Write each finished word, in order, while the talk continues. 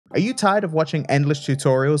Are you tired of watching endless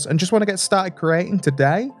tutorials and just want to get started creating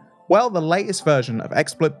today? Well, the latest version of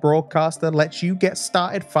XSplit Broadcaster lets you get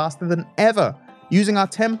started faster than ever. Using our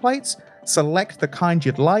templates, select the kind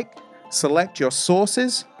you'd like, select your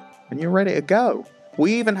sources, and you're ready to go.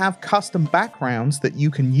 We even have custom backgrounds that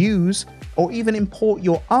you can use or even import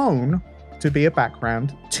your own to be a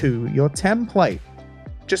background to your template.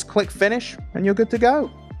 Just click finish and you're good to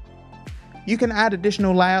go. You can add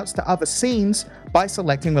additional layouts to other scenes by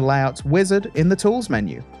selecting the Layouts wizard in the Tools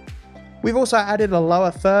menu. We've also added a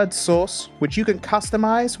lower third source, which you can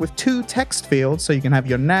customize with 2 text fields so you can have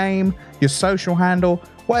your name, your social handle,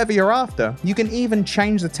 whatever you're after. You can even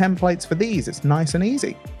change the templates for these. It's nice and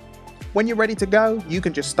easy. When you're ready to go, you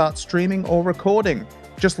can just start streaming or recording.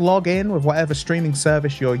 Just log in with whatever streaming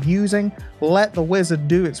service you're using, let the wizard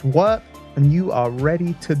do its work, and you are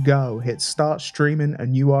ready to go. Hit start streaming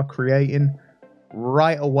and you are creating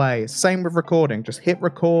right away. Same with recording, just hit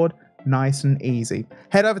record, nice and easy.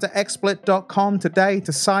 Head over to xsplit.com today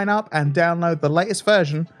to sign up and download the latest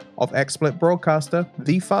version of XSplit Broadcaster,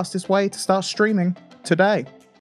 the fastest way to start streaming today.